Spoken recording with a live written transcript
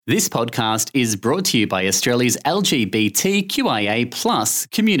This podcast is brought to you by Australia's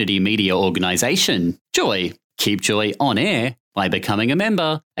LGBTQIA+ community media organisation, Joy. Keep Joy on air by becoming a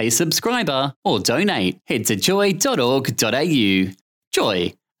member, a subscriber, or donate. Head to joy.org.au.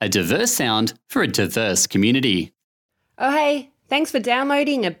 Joy, a diverse sound for a diverse community. Oh, hey, thanks for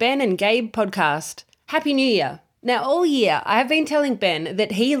downloading a Ben and Gabe podcast. Happy New Year. Now, all year, I have been telling Ben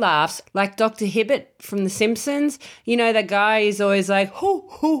that he laughs like Dr. Hibbert from The Simpsons. You know, that guy is always like, hoo,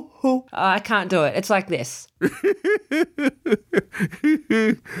 hoo, hoo. Oh, I can't do it. It's like this.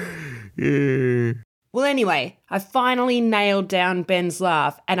 Well, anyway, I finally nailed down Ben's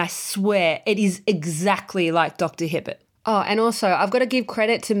laugh, and I swear it is exactly like Dr. Hibbert. Oh, and also, I've got to give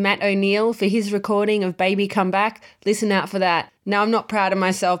credit to Matt O'Neill for his recording of Baby Come Back. Listen out for that. Now, I'm not proud of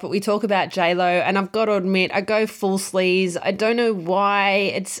myself, but we talk about J-Lo, and I've got to admit, I go full sleaze. I don't know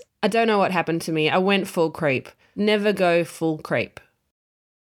why. I don't know what happened to me. I went full creep. Never go full creep.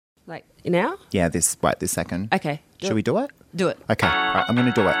 Like, now? Yeah, this second. Okay. Should we do it? Do it. Okay, right, I'm going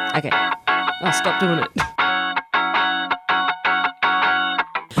to do it. Okay. I'll stop doing it.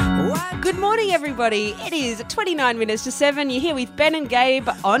 Good morning, everybody. It is 29 minutes to 7. You're here with Ben and Gabe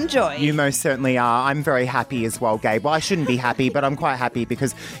on Joy. You most certainly are. I'm very happy as well, Gabe. Well, I shouldn't be happy, but I'm quite happy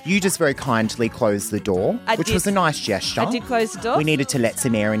because you just very kindly closed the door, which was a nice gesture. I did close the door. We needed to let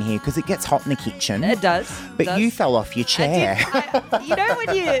some air in here because it gets hot in the kitchen. It does. But you fell off your chair. You know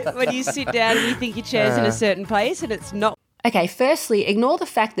when you sit down and you think your chair's in a certain place and it's not. Okay, firstly, ignore the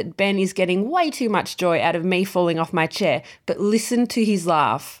fact that Ben is getting way too much joy out of me falling off my chair, but listen to his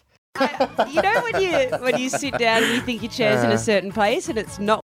laugh. You know when you sit down and you think your chair's in a certain place and it's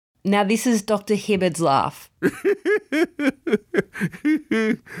not. Now this is Dr. Hibbert's laugh.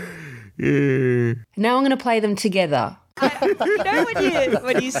 Now I'm going to play them together. You know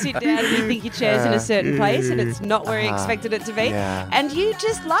when you sit down and you think your chair's in a certain place and it's not where you expected it to be, and you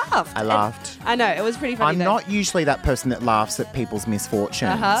just laughed. I laughed. I know, it was pretty funny. I'm not usually that person that laughs at people's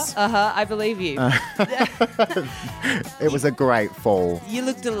misfortunes. I believe you. It was a great fall. You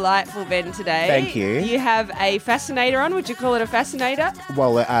look delightful, Ben, today. Thank you. You have a fascinator on. Would you call it a fascinator?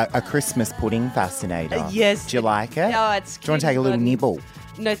 Well, a Christmas pudding fascinator. Yes. Do you like it? Oh, it's cute. Do you want to take a little nibble?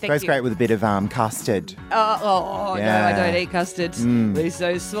 No, thank you. Goes great with a bit of custard. No, I don't eat custard. We're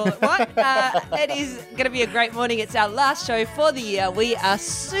so small. What? It is going to be a great morning. It's our last show for the year. We are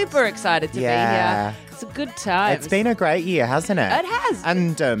super excited to be here. It's a good time. It's been a great year, hasn't it? It has.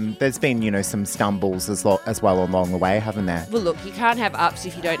 And there's been, some stumbles as well along the way, haven't there? Well, look, you can't have ups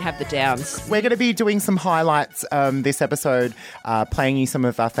if you don't have the downs. We're going to be doing some highlights this episode, playing you some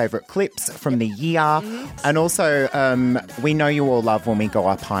of our favourite clips from the year. And also, we know you all love when we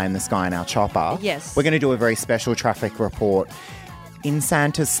go up high in the sky in our chopper. Yes. We're going to do a very special traffic report in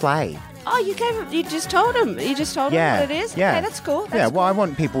Santa's sleigh. Oh, you just told him. You just told him what it is? Yeah. Okay, that's cool. I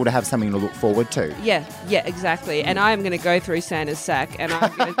want people to have something to look forward to. Yeah, exactly. And I'm going to go through Santa's sack and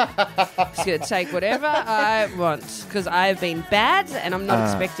I'm going to take whatever I want because I've been bad and I'm not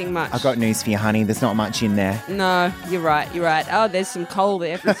expecting much. I've got news for you, honey. There's not much in there. No, you're right. Oh, there's some coal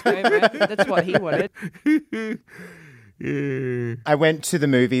there for ScoMo. That's what he wanted. I went to the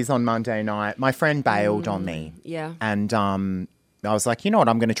movies on Monday night. My friend bailed on me. Yeah. And I was like, you know what,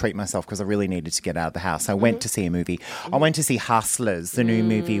 I'm going to treat myself because I really needed to get out of the house. I went to see a movie. I went to see Hustlers, the new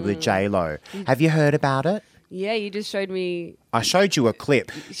movie with J-Lo. Have you heard about it? Yeah, you just showed me. I showed you a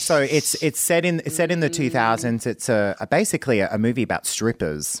clip. So it's set in the 2000s. It's basically a movie about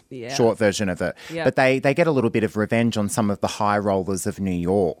strippers, short version of it. Yeah. But they get a little bit of revenge on some of the high rollers of New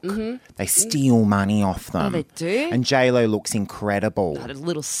York. They steal money off them. Oh, they do? And J-Lo looks incredible. Oh,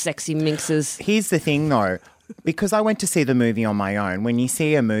 little sexy minxes. Here's the thing, though. Because I went to see the movie on my own, when you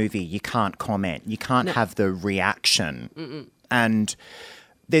see a movie, you can't comment. You can't have the reaction. And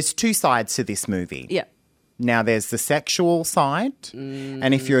there's two sides to this movie. Yeah. Now, there's the sexual side,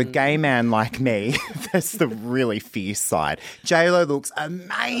 and if you're a gay man like me, there's the really fierce side. J-Lo looks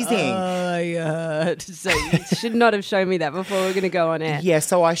amazing. Oh, yeah. So you should not have shown me that before we're going to go on air. Yeah,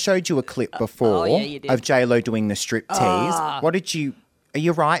 so I showed you a clip before you did. of J-Lo doing the striptease. What did you... Are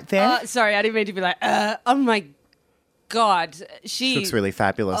you right there? Sorry, I didn't mean to be like, oh my God. She looks really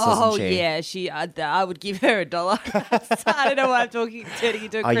fabulous, doesn't she? Oh, yeah. I would give her $1. I don't know why I'm turning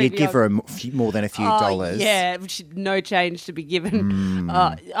into a creepy you'd give her more than a few dollars. Yeah, no change to be given.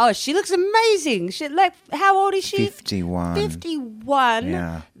 She looks amazing. How old is she? 51. 51.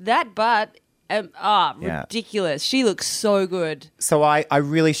 Yeah. That butt ridiculous. She looks so good. So I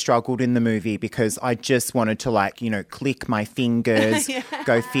really struggled in the movie because I just wanted to click my fingers,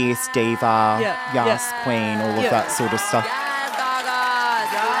 go fierce diva, yes queen, all of that sort of stuff.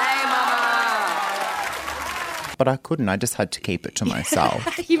 but I couldn't. I just had to keep it to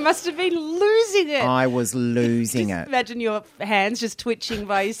myself. You must have been losing it. I was losing it. Imagine your hands just twitching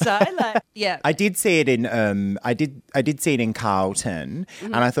by your side. I did see it in I did see it in Carlton,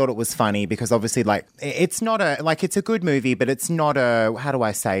 and I thought it was funny because obviously it's not it's a good movie, but it's not how do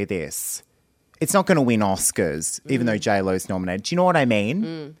I say this? It's not going to win Oscars, even though J-Lo's nominated. Do you know what I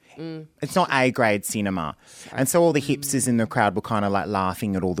mean? It's not A-grade cinema. And so all the hipsters in the crowd were kind of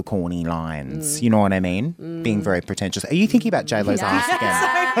laughing at all the corny lines. You know what I mean? Being very pretentious. Are you thinking about J-Lo's ass again?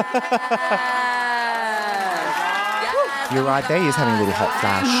 You're right there. You're just having a little hot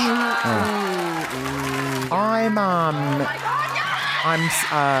flash.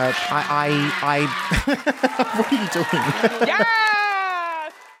 What are you doing?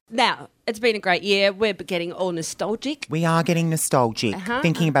 Now, it's been a great year. We're getting all nostalgic. We are getting nostalgic,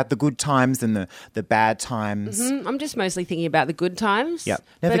 thinking about the good times and the bad times. I'm just mostly thinking about the good times. Yep.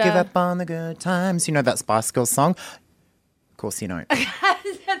 Never give up on the good times. You know that Spice Girls song? Of course you don't.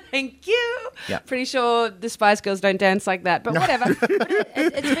 Thank you. Yep. Pretty sure the Spice Girls don't dance like that, but whatever.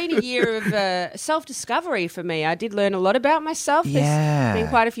 It's been a year of self-discovery for me. I did learn a lot about myself. Yeah. There's been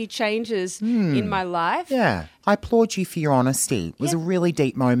quite a few changes in my life. Yeah. I applaud you for your honesty. It was a really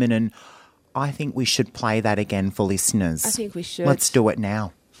deep moment, and I think we should play that again for listeners. I think we should. Let's do it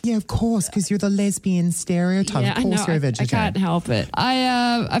now. Yeah, of course, because you're the lesbian stereotype. Yeah, of course you're a vegetarian. I can't help it.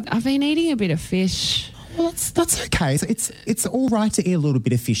 I've been eating a bit of fish. Well, that's okay. It's all right to eat a little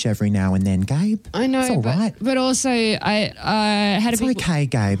bit of fish every now and then, Gabe. I know, it's all right. But also, I had It's a big. okay,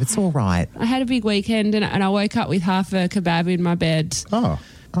 Gabe. It's all right. I had a big weekend, and I woke up with half a kebab in my bed.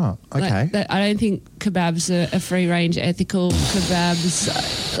 Oh, okay. I don't think kebabs are free range, ethical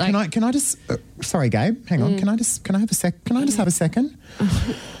kebabs. Can I just? Sorry, Gabe. Hang on. Can I have a sec? Can I just have a second?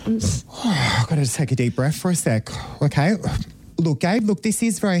 I've got to just take a deep breath for a sec. Okay. Look, Gabe, this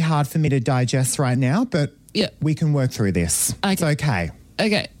is very hard for me to digest right now, but we can work through this. Okay. It's okay.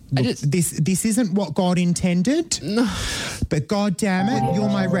 Okay. Look, this isn't what God intended, but God damn it, you're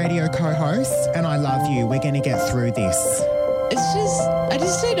my radio co-host and I love you. We're going to get through this. I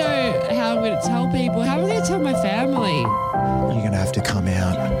just don't know how I'm going to tell people. How am I going to tell my family? You're going to have to come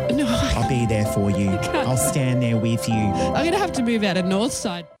out. No, I'll be there for you. I'll stand there with you. I'm going to have to move out of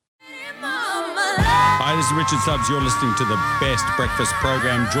Northside. Hi, this is Richard Stubbs. You're listening to the best breakfast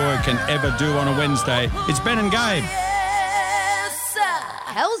program Joy can ever do on a Wednesday. It's Ben and Gabe.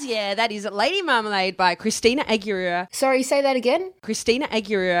 Hells yeah, that is Lady Marmalade by Christina Aguilera. Sorry, say that again? Christina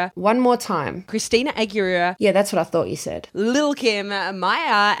Aguilera. One more time. Christina Aguilera. Yeah, that's what I thought you said. Lil' Kim,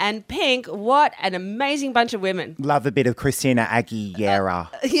 Maya, and Pink. What an amazing bunch of women. Love a bit of Christina Aguilera.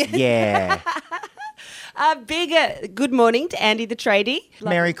 Yeah. Big good morning to Andy the tradie.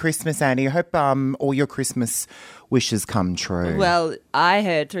 Merry Christmas, Andy. I hope all your Christmas wishes come true. Well, I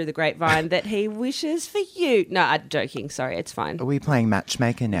heard through the grapevine that he wishes for you. No, I'm joking. Sorry, it's fine. Are we playing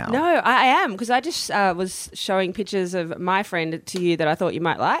matchmaker now? No, I am, because I just was showing pictures of my friend to you that I thought you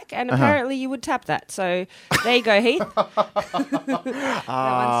might like, and apparently you would tap that. So there you go, Heath. That one's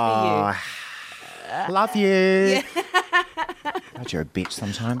for you. Love you. Yeah. God, you're a bitch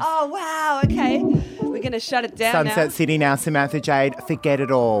sometimes. Oh, wow. Okay. We're going to shut it down Sunset now. City now, Samantha Jade. Forget it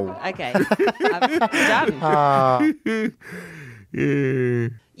all. Okay. I'm done.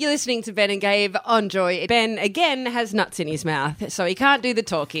 You're listening to Ben and Gabe on Joy. Ben, again, has nuts in his mouth, so he can't do the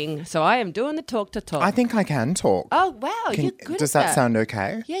talking. So I am doing the talk to talk. I think I can talk. Oh, wow. You're good Does at that sound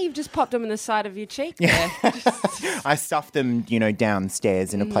okay? Yeah, you've just popped them in the side of your cheek there. I stuffed them,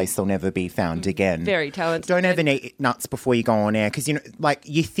 downstairs in a place they'll never be found again. Very talented. Don't ever eat nuts before you go on air because,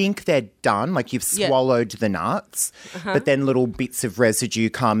 you think they're done, like you've swallowed the nuts, but then little bits of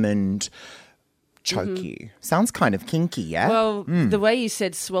residue come and choke you. Sounds kind of kinky, yeah? Well, the way you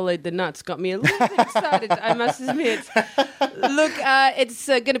said swallowed the nuts got me a little bit excited, I must admit. Look, it's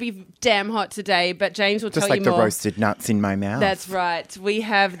going to be damn hot today, but James will Just tell you more. Just like the roasted nuts in my mouth. That's right. We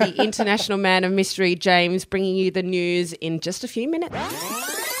have the international man of mystery, James, bringing you the news in just a few minutes.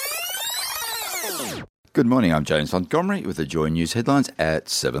 Good morning, I'm James Montgomery with the Joy News headlines at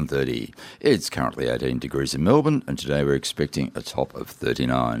 7:30. It's currently 18 degrees in Melbourne and today we're expecting a top of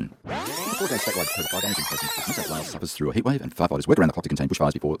 39. 4-day statewide fire damage in presence with New South Wales suffers through a heatwave and firefighters work around the clock to contain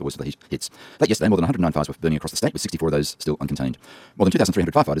bushfires before the worst of the heat hits. Late yesterday, more than 109 fires were burning across the state, with 64 of those still uncontained. More than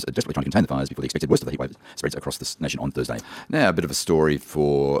 2,300 firefighters are desperately trying to contain the fires before the expected worst of the heatwave spreads across the nation on Thursday. Now, a bit of a story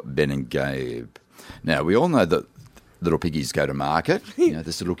for Ben and Gabe. Now, we all know that little piggies go to market.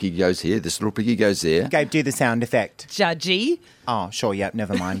 This little piggy goes here, this little piggy goes there. Gabe, do the sound effect. Judgy. Oh, sure, yep,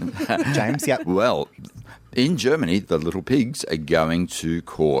 never mind. James, yep. Well, in Germany, the little pigs are going to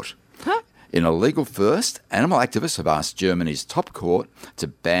court. Huh? In a legal first, animal activists have asked Germany's top court to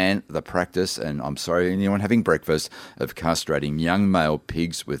ban the practice, and I'm sorry anyone having breakfast, of castrating young male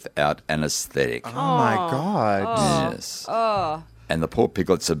pigs without anaesthetic. Oh, my God. Yes. And the poor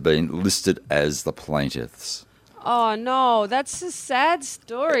piglets have been listed as the plaintiffs. Oh, no, that's a sad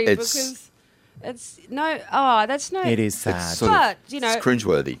story because that's no. It is sad. It's sort But, of, you know, it's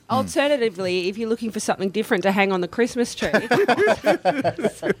cringeworthy. Alternatively, if you're looking for something different to hang on the Christmas tree,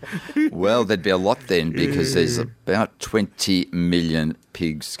 Well, there'd be a lot then because there's about 20 million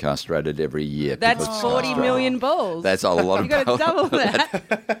pigs castrated every year. that's Piglets 40 castrated. million balls. That's a lot of you got to double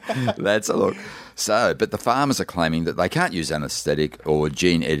that. That's a lot. So, but the farmers are claiming that they can't use anaesthetic or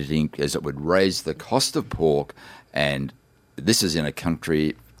gene editing as it would raise the cost of pork, and this is in a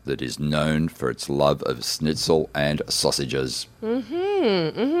country that is known for its love of schnitzel and sausages. On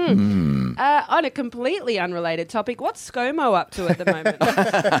a completely unrelated topic, what's ScoMo up to at the moment?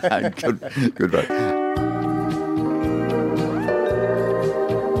 Good vote.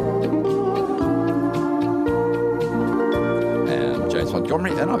 I'm James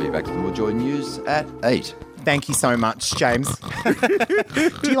Montgomery, and I'll be back with more Joy News at 8. Thank you so much, James. Do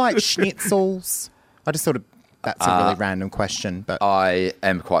you like schnitzels? I just sort of... That's a really random question, but... I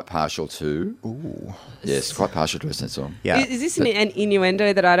am quite partial to... Ooh. Yes, quite partial to a schnitzel. yeah. Is this an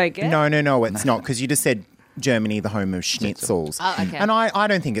innuendo that I don't get? No, it's not, because you just said Germany, the home of schnitzels. Oh, okay. And I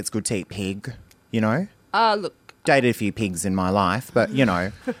don't think it's good to eat pig, you know? Look, Dated a few pigs in my life, but, you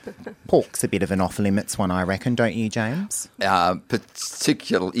know, pork's a bit of an off-limits one, I reckon, don't you, James?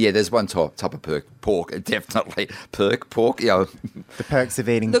 Particularly, yeah, there's one type of pork, definitely. Pork, yeah. The perks of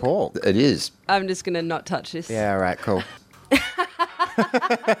eating Look- pork. It is. I'm just going to not touch this. Yeah, all right, cool.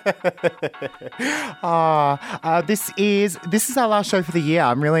 This is our last show for the year.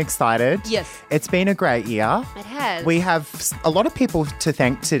 I'm really excited. Yes. It's been a great year. It has. We have a lot of people to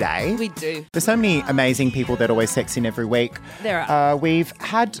thank today. We do. There's so many amazing people that always text in every week. There are. We've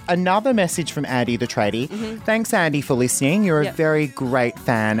had another message from Andy the tradie. Thanks, Andy, for listening. You're a Yep. very great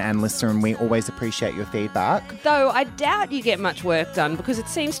fan and listener, and we always appreciate your feedback. Though I doubt you get much work done because it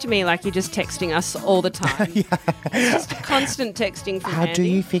seems to me like you're just texting us all the time. It's just constant texting from How Andy. do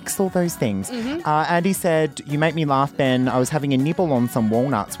you fix all those things? Andy said, you make me laugh, Ben. I was having a nibble on some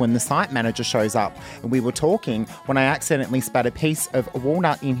walnuts when the site manager shows up and we were talking when I accidentally spat a piece of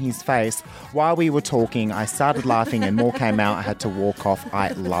walnut in his face. While we were talking, I started laughing and more came out. I had to walk off. I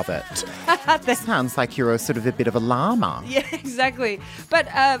love it. Sounds like you're a sort of a bit of a llama. Yeah, exactly. But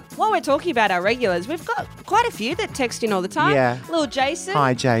while we're talking about our regulars, we've got quite a few that text in all the time. Yeah. Little Jason.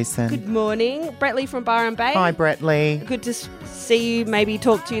 Hi, Jason. Good morning. Brettley from Byron Bay. Hi, Brett Lee. Good to see you, maybe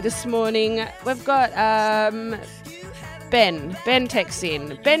talk to you this morning. We've got Ben. Ben texts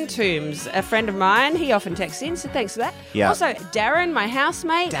in. Ben Toombs, a friend of mine. He often texts in, so thanks for that. Yeah. Also, Darren, my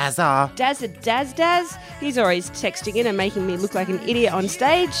housemate. Dazza. Daz. He's always texting in and making me look like an idiot on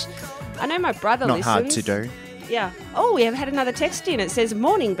stage. I know my brother Not listens. hard to do. Yeah. Oh, we have had another text in. It says,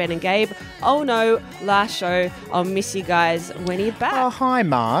 morning, Ben and Gabe. Oh, no, last show. I'll miss you guys. When are you back? Oh, hi,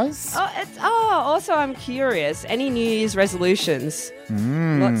 Mars. Also, I'm curious. Any New Year's resolutions?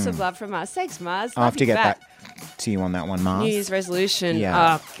 Lots of love from us. Thanks, Mars. I'll have to get back to you on that one, Mars. New Year's resolution.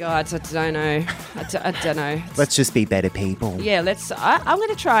 Yeah. Oh, God, I don't know. I don't know. Let's just be better people. Yeah, I'm going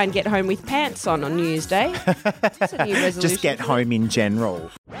to try and get home with pants on New Year's Day. That's a new resolution. Just get home in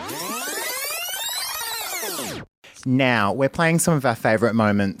general. Now, we're playing some of our favourite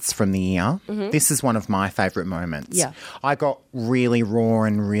moments from the year. This is one of my favourite moments. Yeah. I got really raw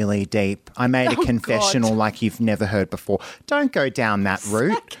and really deep. I made a confessional like you've never heard before. Don't go down that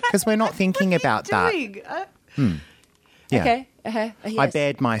route because we're not thinking about that. Yeah. Okay. Yes. I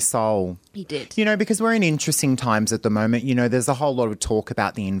bared my soul. He did. You know, because we're in interesting times at the moment. You know, there's a whole lot of talk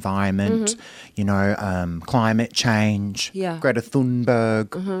about the environment, you know, climate change, Yeah. Greta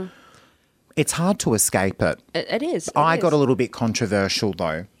Thunberg. It's hard to escape it. It is. I got a little bit controversial,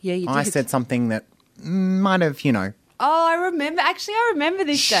 though. Yeah, you I did. said something that might have, you know, Oh, I remember. Actually, I remember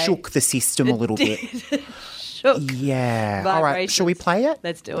this day. shook the system a little bit. Shook. Yeah. All right. Shall we Vibrations. play it?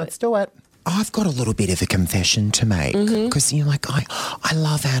 Let's do it. Let's do it. I've got a little bit of a confession to make because, you know, like I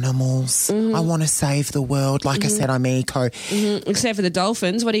love animals. I want to save the world. Like I said, I'm eco. Except for the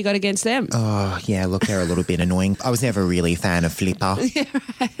dolphins. What do you got against them? Oh, yeah, look, they're a little bit annoying. I was never really a fan of Flipper.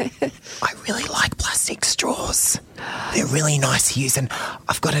 I really like plastic straws. They're really nice to use. And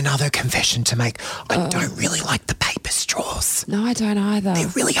I've got another confession to make. I don't really like the paper straws. No, I don't either. They're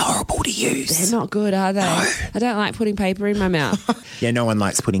really horrible to use. They're not good, are they? No. I don't like putting paper in my mouth. Yeah, no one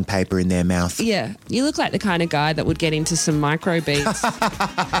likes putting paper in their mouth. Yeah, you look like the kind of guy that would get into some microbeads.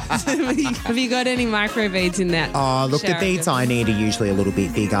 Have you got any microbeads in that? Oh, look, shower? the beads I need are usually a little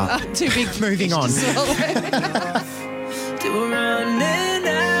bit bigger. Too big. Moving on.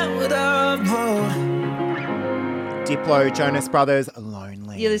 Diplo, Jonas Brothers,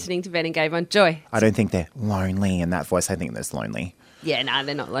 Lonely. You're listening to Ben and Gabe on Joy. I don't think they're lonely in that voice. I think they're lonely. Yeah, no,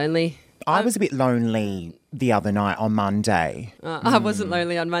 they're not lonely. I was a bit lonely the other night on Monday. I wasn't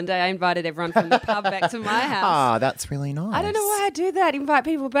lonely on Monday. I invited everyone from the pub back to my house. Ah, that's really nice. I don't know why I do that. Invite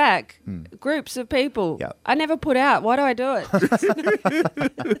people back. Groups of people. Yep. I never put out. Why do I do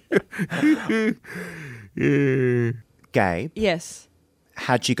it? Gabe, Yes.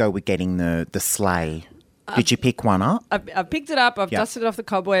 how'd you go with getting the sleigh? Did you pick one up? I've picked it up. I've Yep. dusted it off the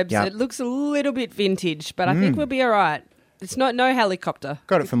cobwebs. Yep. It looks a little bit vintage, but I think we'll be all right. It's no helicopter.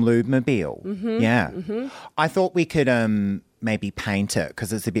 Got it from Lubemobile. Yeah. I thought we could maybe paint it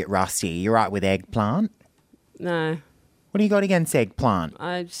because it's a bit rusty. You're right with eggplant? No, What do you got against eggplant?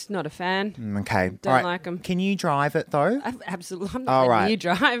 I'm just not a fan. Okay. Don't All right. like 'em. Can you drive it though? Absolutely. I'm not All letting right. you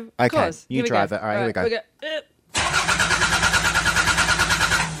drive. Of Okay, course. you Here we drive go. it. All right, here we go.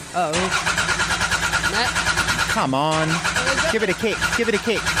 Oh. No. Come on. Give it a kick. Give it a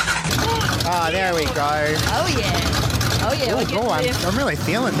kick. Oh, there we go. Oh, yeah. Oh, yeah. We're getting Oh, this. I'm really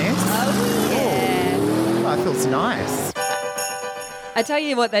feeling this. Oh, yeah. Oh, it feels nice. I tell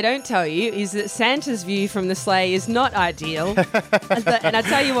you what they don't tell you is that Santa's view from the sleigh is not ideal. And I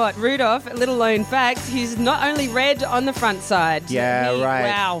tell you what, Rudolph, a little known fact, he's not only red on the front side. Yeah, right.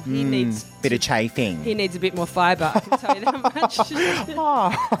 Wow, he needs Bit of chafing. a bit more fibre, I can tell you that much.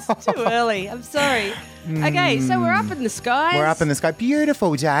 It's too early. I'm sorry. Okay, so we're up in the skies. We're up in the sky.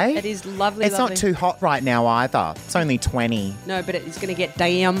 Beautiful day. It is lovely, It's lovely. not too hot right now either. It's only 20. No, but it's going to get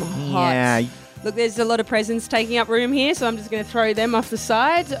damn hot. Yeah. Look, there's a lot of presents taking up room here, so I'm just going to throw them off the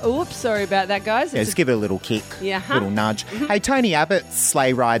side. Oops, sorry about that, guys. Yeah, It's just give it a little kick. Yeah, huh? Little nudge. Hey, Tony Abbott's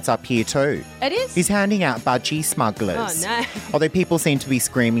sleigh ride's up here too. It is? He's handing out budgie smugglers. Oh, no. Although people seem to be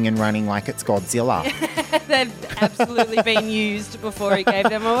screaming and running like it's Godzilla. They've absolutely been used before he gave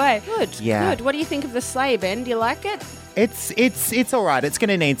them away. Good, Yeah. good. What do you think of the sleigh, Ben? Do you like it? It's all right. It's going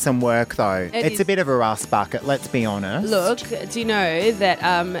to need some work though. It's is. a bit of a rust bucket, let's be honest. Look, do you know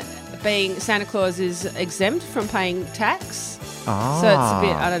that being Santa Claus is exempt from paying tax? Ah. So it's a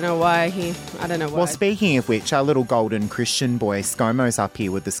bit, I don't know why. Well, speaking of which, our little golden Christian boy ScoMo's up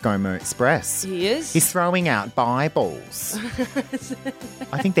here with the ScoMo Express. He is? He's throwing out Bibles.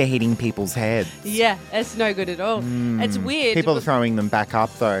 I think they're hitting people's heads. Yeah, it's no good at all. It's weird. People are throwing them back up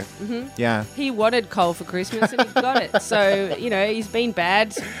though. Yeah. He wanted coal for Christmas and he got it. So, he's been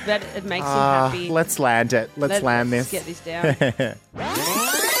bad, but it makes him happy. Let's land it. Let's land Let's this. get this down.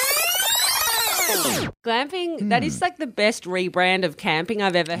 Glamping, that is like the best rebrand of camping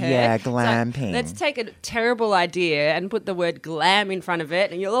I've ever heard. Yeah, It's like, glamping. let's take a terrible idea and put the word glam in front of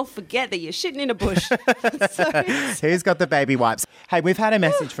it and you'll all forget that you're shitting in a bush. Who's got the baby wipes? Hey, we've had a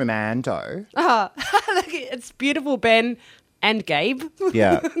message from Ando. Look, it's beautiful, Ben and Gabe.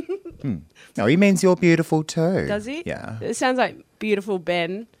 Yeah. No, he means you're beautiful too. Does he? Yeah. It sounds like beautiful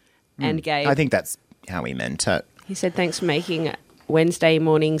Ben and Gabe. I think that's how he meant it. He said, thanks for making Wednesday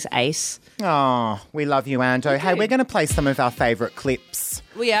mornings ace. Oh, we love you, Ando. Hey, we're going to play some of our favourite clips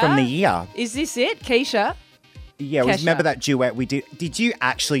We are? from the year. Is this it, Keisha? Yeah, Kesha. remember that duet we did? Did you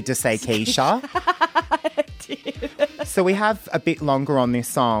actually just say Keisha? I did. So we have a bit longer on this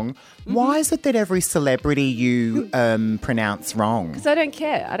song. Why is it that every celebrity you pronounce wrong? Because I don't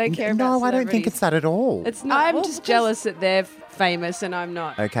care. I don't care about No, I don't think celebrities. it's that at all. It's not. I'm just jealous that they're famous and I'm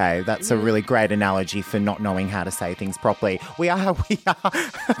not. Okay, that's a really great analogy for not knowing how to say things properly. We are.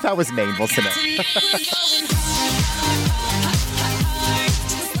 That was mean, wasn't it?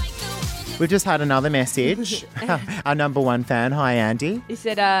 We've just had another message. Our number one fan. Hi, Andy. He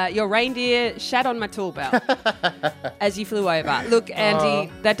said, your reindeer shat on my tool belt as you flew over. Look,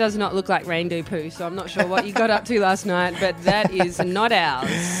 Andy, that does not look like reindeer poo, so I'm not sure what you got up to last night, but that is not ours.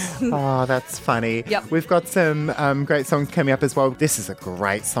 Oh, that's funny. Yep. We've got some great songs coming up as well. This is a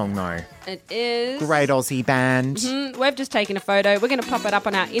great song, though. It is. Great Aussie band. We've just taken a photo. We're going to pop it up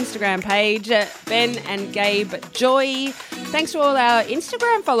on our Instagram page, Ben and Gabe Joy. Thanks to all our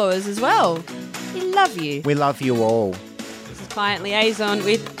Instagram followers as well. We love you. We love you all. This is Client Liaison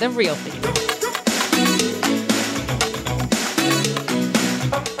with The Real Thing.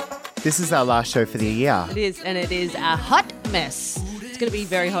 This is our last show for the year. It is, and it is a hot mess. It's going to be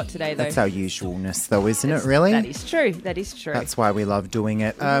very hot today, though. That's our usualness, though, isn't it, really? That is true. That is true. That's why we love doing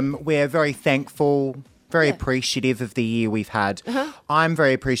it. We're very thankful, very appreciative of the year we've had. I'm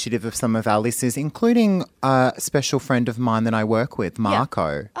very appreciative of some of our listeners, including a special friend of mine that I work with,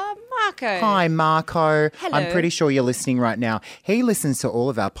 Marco. Marco. Hi, Marco. Hello. I'm pretty sure you're listening right now. He listens to all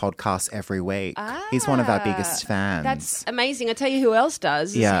of our podcasts every week. He's one of our biggest fans. That's amazing. I tell you who else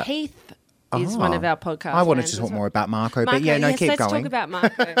does. Yeah. Heath is one of our podcast I wanted fans to as talk well. more about Marco, Marco, but yeah, no, yes, keep let's going. talk about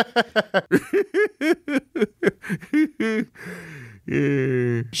Marco.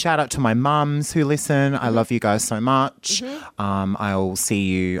 Shout out to my mums who listen. I love you guys so much. I'll see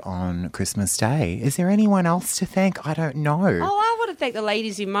you on Christmas Day. Is there anyone else to thank? I don't know. Oh, I want to thank the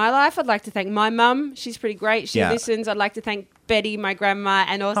ladies in my life. I'd like to thank my mum. She's pretty great. She Yeah. listens. I'd like to thank Betty, my grandma,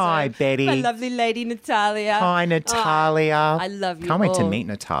 and also Hi, Betty. my lovely lady Natalia. Hi, Natalia. I love you Can't wait to all. meet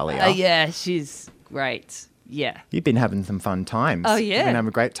Natalia. Yeah, she's great. Yeah. You've been having some fun times. Oh, yeah. You've been having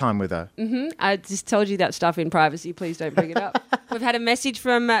a great time with her. I just told you that stuff in privacy. Please don't bring it up. We've had a message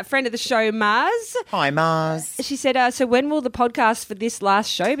from a friend of the show, Mars. Hi, Mars. She said, so when will the podcast for this last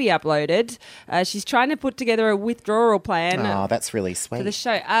show be uploaded? She's trying to put together a withdrawal plan Oh, that's really sweet. for the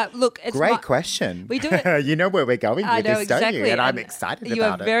show. Look, it's Great question. We do it. You know where we're going I with know this, don't exactly. you? And I'm excited you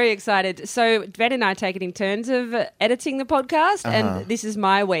about are it. very excited. So Ben and I take it in turns of editing the podcast, and this is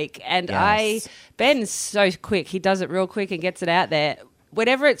my week. And Yes. Ben's so quick. He does it real quick and gets it out there.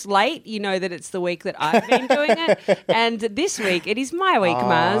 Whenever it's late, you know that it's the week that I've been doing it. And this week, it is my week,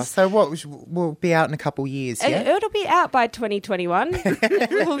 Mars. So what will be out in a couple years, yeah? It'll be out by 2021. It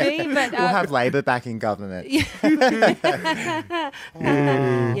will be, but We'll have Labor back in government.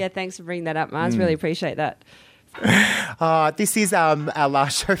 yeah, thanks for bringing that up, Mars. Really appreciate that. This is our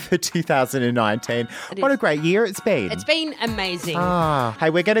last show for 2019. What a great year it's been. It's been amazing. Hey,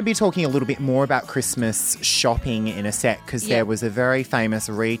 we're going to be talking a little bit more about Christmas shopping in a sec because there was a very famous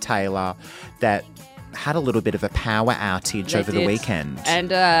retailer that had a little bit of a power outage They over the did. weekend.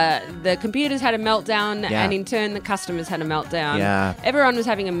 And the computers had a meltdown, and in turn, the customers had a meltdown. Yeah. Everyone was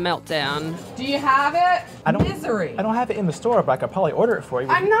having a meltdown. Do you have it? Misery. I don't have it in the store, but I could probably order it for you.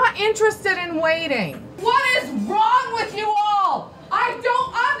 I'm not interested in waiting. What is wrong with you all? I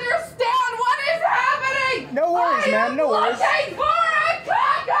don't understand what is happening. No worries, ma'am, no worries. I'm looking for a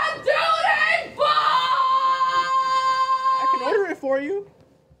cock-a-doodle ball. I can order it for you.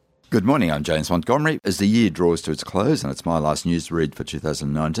 Good morning, I'm James Montgomery. As the year draws to its close, and it's my last news read for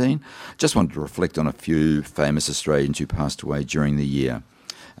 2019, just wanted to reflect on a few famous Australians who passed away during the year.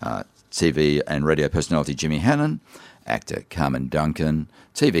 TV and radio personality Jimmy Hannon, actor Carmen Duncan,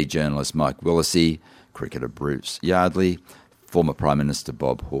 TV journalist Mike Willesee, cricketer Bruce Yardley, former Prime Minister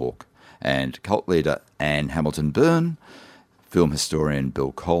Bob Hawke, and cult leader Anne Hamilton Byrne, film historian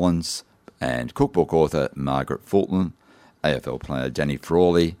Bill Collins, and cookbook author Margaret Fulton, AFL player Danny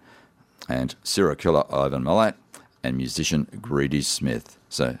Frawley, and serial killer Ivan Milat, and musician Greedy Smith.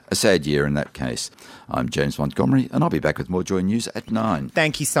 So, a sad year in that case. I'm James Montgomery, and I'll be back with more Joy News at 9.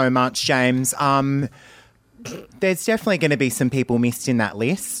 Thank you so much, James. There's definitely going to be some people missed in that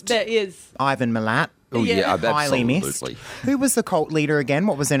list. There is. Ivan Milat. Oh, yeah, highly missed. absolutely. Who was the cult leader again?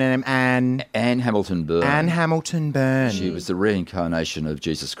 What was her name? Anne Hamilton Byrne. Anne Hamilton Byrne. She was the reincarnation of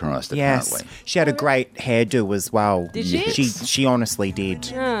Jesus Christ, Yes, apparently. she had a great hairdo as well. Did she? She honestly did.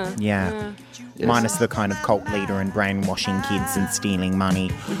 Yeah. Minus the kind of cult leader and brainwashing kids and stealing money,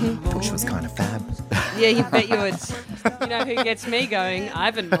 which was kind of fab. Yeah, you bet you would. You know who gets me going?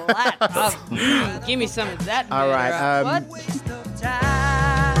 Ivan Milat. Oh, give me some of that. All right, What?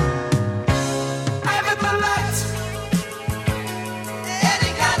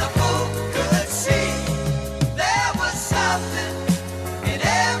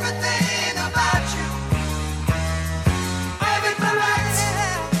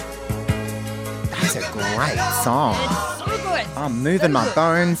 That's a great song. So good. I'm moving my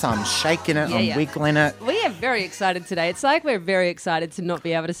bones, I'm shaking it, I'm yeah. wiggling it. We are very excited today. It's like we're very excited to not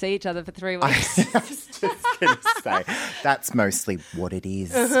be able to see each other for 3 weeks. I was just going to say, that's mostly what it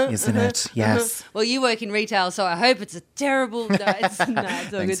is, isn't it? Yes. Well, you work in retail, so I hope it's a terrible... No, it's all Thanks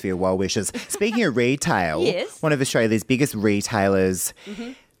good. for your well wishes. Speaking of retail, Yes. one of Australia's biggest retailers,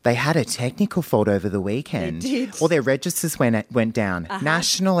 they had a technical fault over the weekend. They did. All their registers went down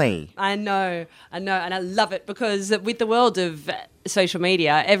nationally. I know, and I love it because with the world of social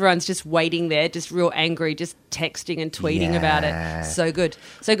media, everyone's just waiting there, just real angry, just texting and tweeting about Yeah. it. So good,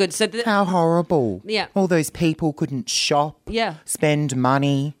 so good. So How horrible. Yeah. All those people couldn't shop, Yeah. spend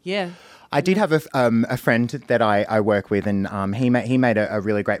money. yeah, I did have a friend that I work with, and he made a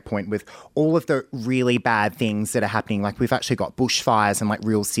really great point with all of the really bad things that are happening. Like we've actually got bushfires and like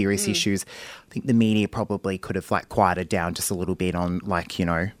real serious issues. I think the media probably could have like quieted down just a little bit on like,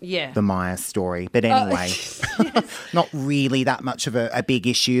 the Maya story. But anyway, not really that much of a big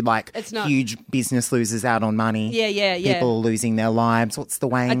issue. Like It's not. huge business losers out on money. Yeah. People are losing their lives. What's the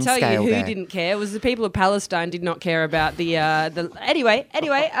weighing I tell scale you who there? didn't care. It was the people of Palestine did not care about the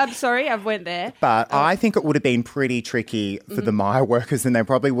Anyway, I'm sorry, I've went there. But I think it would have been pretty tricky for the Maya workers, and they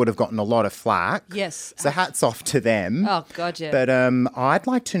probably would have gotten a lot of flack. Yes. So hats off to them. Oh, God, yeah. But I'd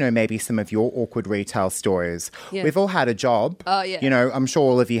like to know maybe some of your awkward retail stories. Yeah. We've all had a job. Oh, yeah. I'm sure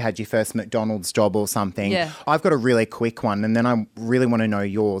all of you had your first McDonald's job or something. Yeah. I've got a really quick one, and then I really want to know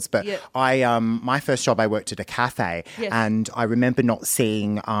yours. But Yeah. my first job, I worked at a cafe, Yes. and I remember not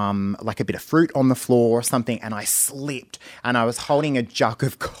seeing like a bit of fruit on the floor or something, and I slipped, and I was holding a jug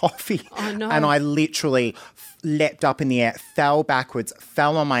of coffee. Oh, no. And I literally leapt up in the air, fell backwards,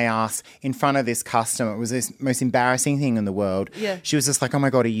 fell on my ass in front of this customer. It was the most embarrassing thing in the world. Yeah. She was just like, "Oh my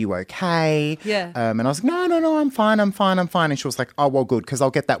God, are you okay?" Yeah. And I was like, no, I'm fine. And she was like, "Oh, well, good, because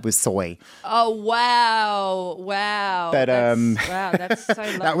I'll get that with soy." Oh, wow. But, that's so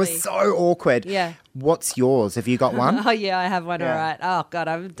lovely. That was so awkward. Yeah. What's yours? Have you got one? Oh, yeah, I have one, Yeah. all right. Oh, God,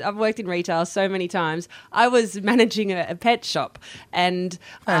 I've worked in retail so many times. I was managing a pet shop, and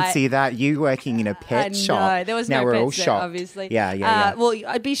Fancy that, you working in a I pet know. shop. There was now no we're pets all there, shocked. obviously. Yeah. Well,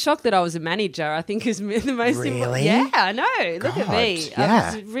 I'd be shocked that I was a manager, I think is the most important. Really? Yeah, I know. Look at God, me.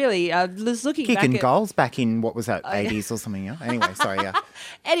 yeah. I was looking Kicking back at... goals back in, what was that, 80s or something? Yeah? Anyway, sorry, yeah.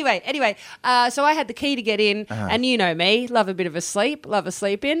 Anyway, so I had the key to get in, and you know me, love a bit of a sleep, love a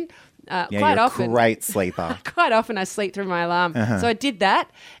sleep in. Yeah, Quite you're often. a great sleeper. Quite often I sleep through my alarm. So I did that.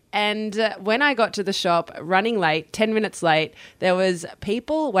 And when I got to the shop, running late, 10 minutes late, there was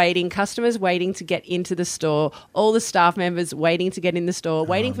people waiting, customers waiting to get into the store, all the staff members waiting to get in the store,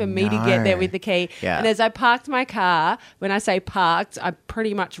 waiting for me to get there with the key. Yeah. And as I parked my car, when I say parked, I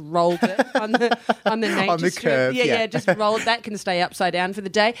pretty much rolled it on the nature On the strip. curb, yeah. Just rolled. That can stay upside down for the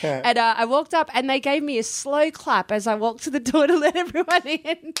day. And I walked up and they gave me a slow clap as I walked to the door to let everyone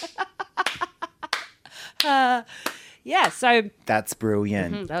in. Yeah, so... That's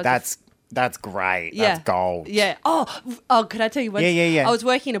brilliant. That's great. Yeah. That's gold. Yeah. Oh, could I tell you one? Yeah. I was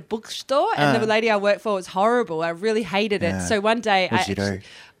working in a bookstore and the lady I worked for was horrible. I really hated it. So one day What'd you do?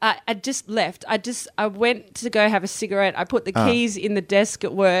 I just left. I went to go have a cigarette. I put the keys in the desk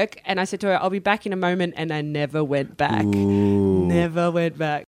at work and I said to her, "I'll be back in a moment," and I never went back. Ooh. Never went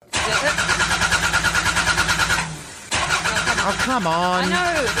back. Oh, come on. I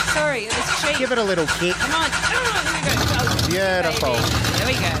know. Sorry, it was cheap. Give it a little kick. Come on. Here we go. Oh, Beautiful. baby. There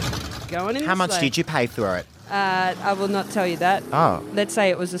we go. Going in. How much did you pay for it? I will not tell you that. Oh. Let's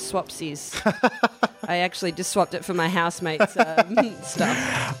say it was a swapsies. I actually just swapped it for my housemate's stuff.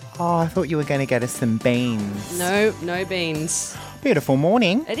 Oh, I thought you were going to get us some beans. No beans. Beautiful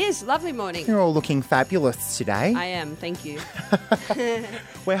morning. It is. Lovely morning. You're all looking fabulous today. I am. Thank you.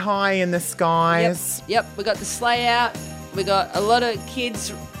 We're high in the skies. Yep. We got the sleigh out. We got a lot of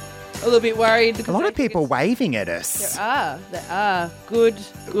kids a little bit worried. A lot of people waving at us. There are. Good,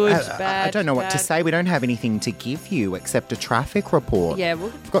 bad. I don't know what to bad. say. We don't have anything to give you except a traffic report. Yeah,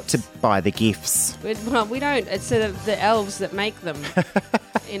 We've got to buy the gifts. well, we don't. It's the elves that make them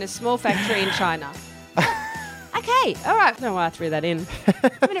in a small factory in China. Okay, all right. No, I threw that in.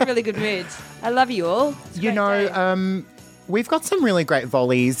 I'm in a really good mood. I love you all. It's a You great know, day. we've got some really great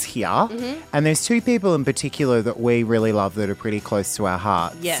volleys here, and there's two people in particular that we really love that are pretty close to our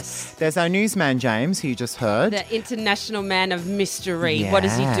hearts. Yes. There's our newsman, James, who you just heard. The international man of mystery. What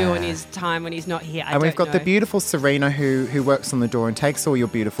does he do in Yeah. his time when he's not here? And we've got the beautiful Serena who works on the door and takes all your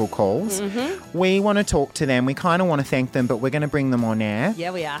beautiful calls. We want to talk to them. We kind of want to thank them, but we're going to bring them on air.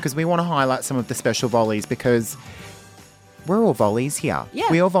 Yeah, we are. Because we want to highlight some of the special volleys because we're all volleys here. Yeah.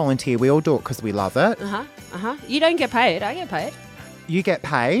 We all volunteer. We all do it because we love it. You don't get paid. I get paid. You get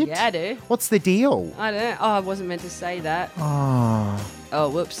paid? Yeah, I do. What's the deal? I don't know. Oh, I wasn't meant to say that. Oh, Oh,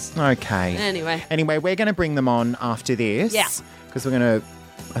 whoops. okay. Anyway, we're going to bring them on after this. Yeah. Because we're going to,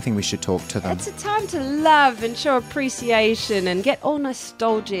 I think we should talk to them. it's a time to love and show appreciation and get all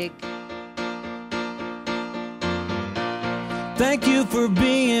nostalgic. Thank you for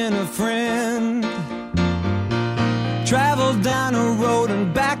being a friend. Travel down a road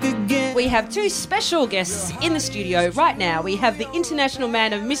and back again. We have two special guests in the studio right now. We have the international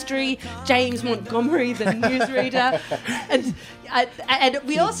man of mystery, James Montgomery, the newsreader. And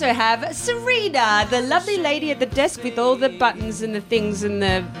we also have Serena, the lovely lady at the desk with all the buttons and the things and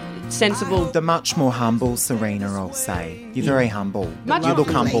the sensible. The much more humble Serena, I'll say. You're very humble. You look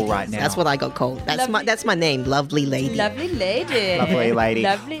humble right now. That's what I got called. That's my name, Lovely Lady. Lovely lady. Lovely lady.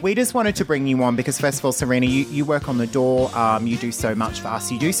 Lovely. We just wanted to bring you on because, first of all, Serena, you work on the door. You do so much for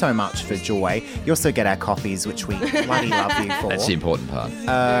us. You do so much for Joy. You also get our coffees, which we bloody love you for. That's the important part.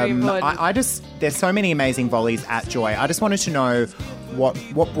 Very important. There's so many amazing volleys at Joy. I just wanted to know what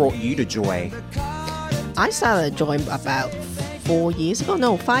brought you to Joy. I started Joy about 5 years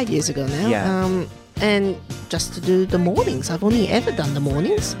ago now. Yeah. And just to do the mornings. I've only ever done the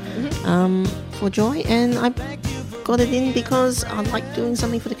mornings for Joy, and I got it in because I like doing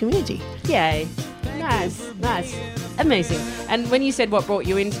something for the community. Yay. Nice. Amazing. And when you said what brought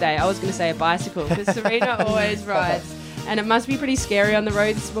you in today, I was going to say a bicycle because Serena always rides. And it must be pretty scary on the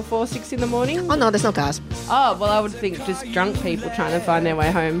roads before 6 in the morning. Oh, no, there's no cars. Oh, well, I would think just drunk people trying to find their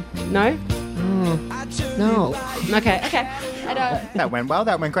way home. No? No. Okay. And, That went well.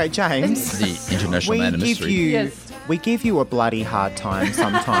 That went great, James. The International Man of Mystery. We give you a bloody hard time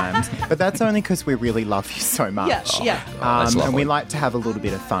sometimes, but that's only because we really love you so much. Yeah. That's And lovely. we like to have a little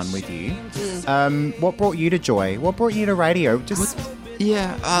bit of fun with you. What brought you to Joy? What brought you to radio? Just,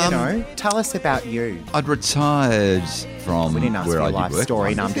 tell us about you. I'd retired from We didn't ask where for a I life did work.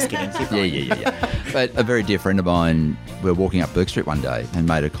 story. No, I'm just kidding. Keep going. Yeah. But a very dear friend of mine, we were walking up Burke Street one day and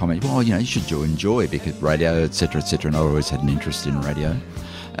made a comment, well, you should enjoy because radio, etc., and I always had an interest in radio.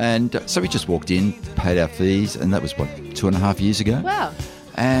 And so we just walked in, paid our fees, and that was, 2.5 years ago? Wow.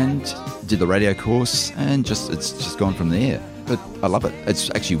 And did the radio course, and it's just gone from there. But I love it. It's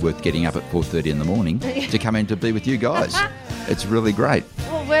actually worth getting up at 4:30 in the morning to come in to be with you guys. It's really great.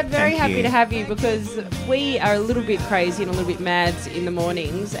 Well, we're very Thank happy you. to have you because we are a little bit crazy and a little bit mad in the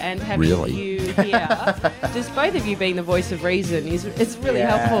mornings, and having Really? you here, just both of you being the voice of reason, it's really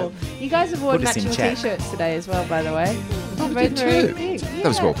Yeah. helpful. You guys have worn Put us in matching check. T-shirts today as well, by the way. Oh, we Both did very too. big. That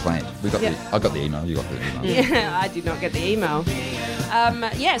was Yeah. well planned. I got the email. You got the email. Yeah, I did not get the email.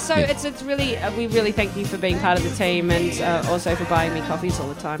 It's really we really thank you for being part of the team and also for buying me coffees all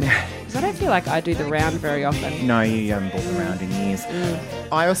the time because I don't feel like I do the round very often. No, you haven't bought around in years.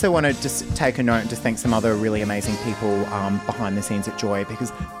 I also want to just take a note and just thank some other really amazing people behind the scenes at Joy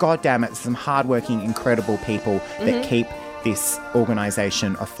because, God damn it, some hardworking, incredible people that keep this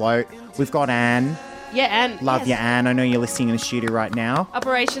organisation afloat. We've got Anne. Yeah, and Love you, Anne. I know you're listening in the studio right now.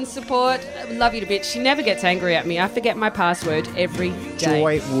 Operations support, love you to bits. She never gets angry at me. I forget my password every day.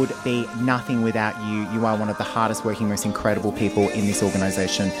 Joy would be nothing without you. You are one of the hardest working, most incredible people in this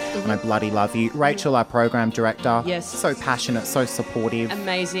organisation, and I bloody love you. Rachel, our program director. Yes. So passionate, so supportive.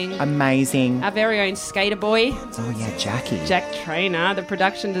 Amazing. Amazing. Our very own skater boy, Oh yeah, Jackie. Jack Trainer, the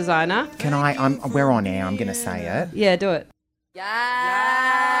production designer. Can we're on air, I'm going to say it. Yeah, do it.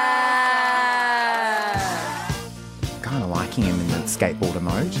 Kind of liking him in the skateboarder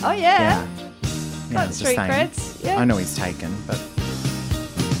mode. Oh, yeah. Yeah, Got just street saying. creds. Yeah. I know he's taken, but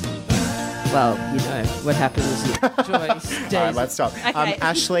Well, what happens. Joy all right, stays. let's stop. Okay.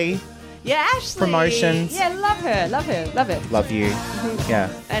 Ashley, Yeah, Ashley. Promotions. Yeah, love it. love you. Yeah,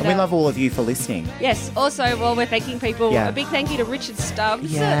 and we love all of you for listening. Yes. Also, while we're thanking people, Yeah. a big thank you to Richard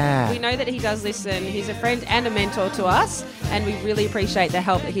Stubbs. Yeah. We know that he does listen. He's a friend and a mentor to us, and we really appreciate the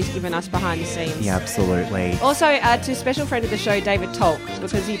help that he's given us behind the scenes. Yeah, absolutely. Also, to special friend of the show, David Tolk,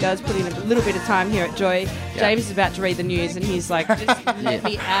 because he does put in a little bit of time here at Joy. James is about to read the news, and he's like, just let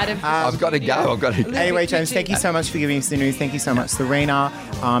me out of I've got to go. Anyway, James, thank you so much for giving us the news. Thank you so much, Serena.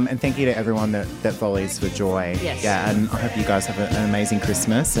 And thank you to everyone that volleys for Joy. Yes. Yeah, and I hope you guys have an amazing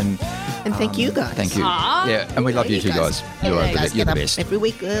Christmas. And thank you guys. Thank you. Aw. Yeah, and we love you too, guys. You're You guys the get up best. every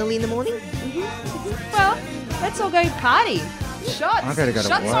week early in the morning. Well, let's all go party. Shots. I gotta go to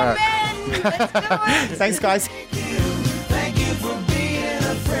Shots work. on men. Let's do it. Thanks, guys. Thank you for being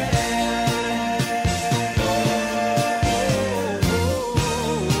a friend.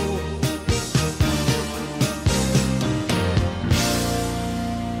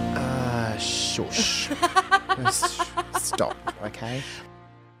 Shush. Just stop, okay?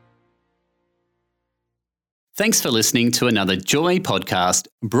 Thanks for listening to another Joy podcast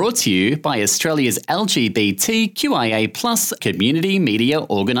brought to you by Australia's LGBTQIA+ community media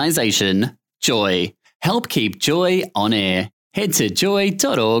organisation, Joy. Help keep Joy on air. Head to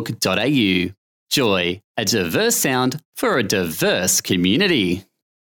joy.org.au. Joy, a diverse sound for a diverse community.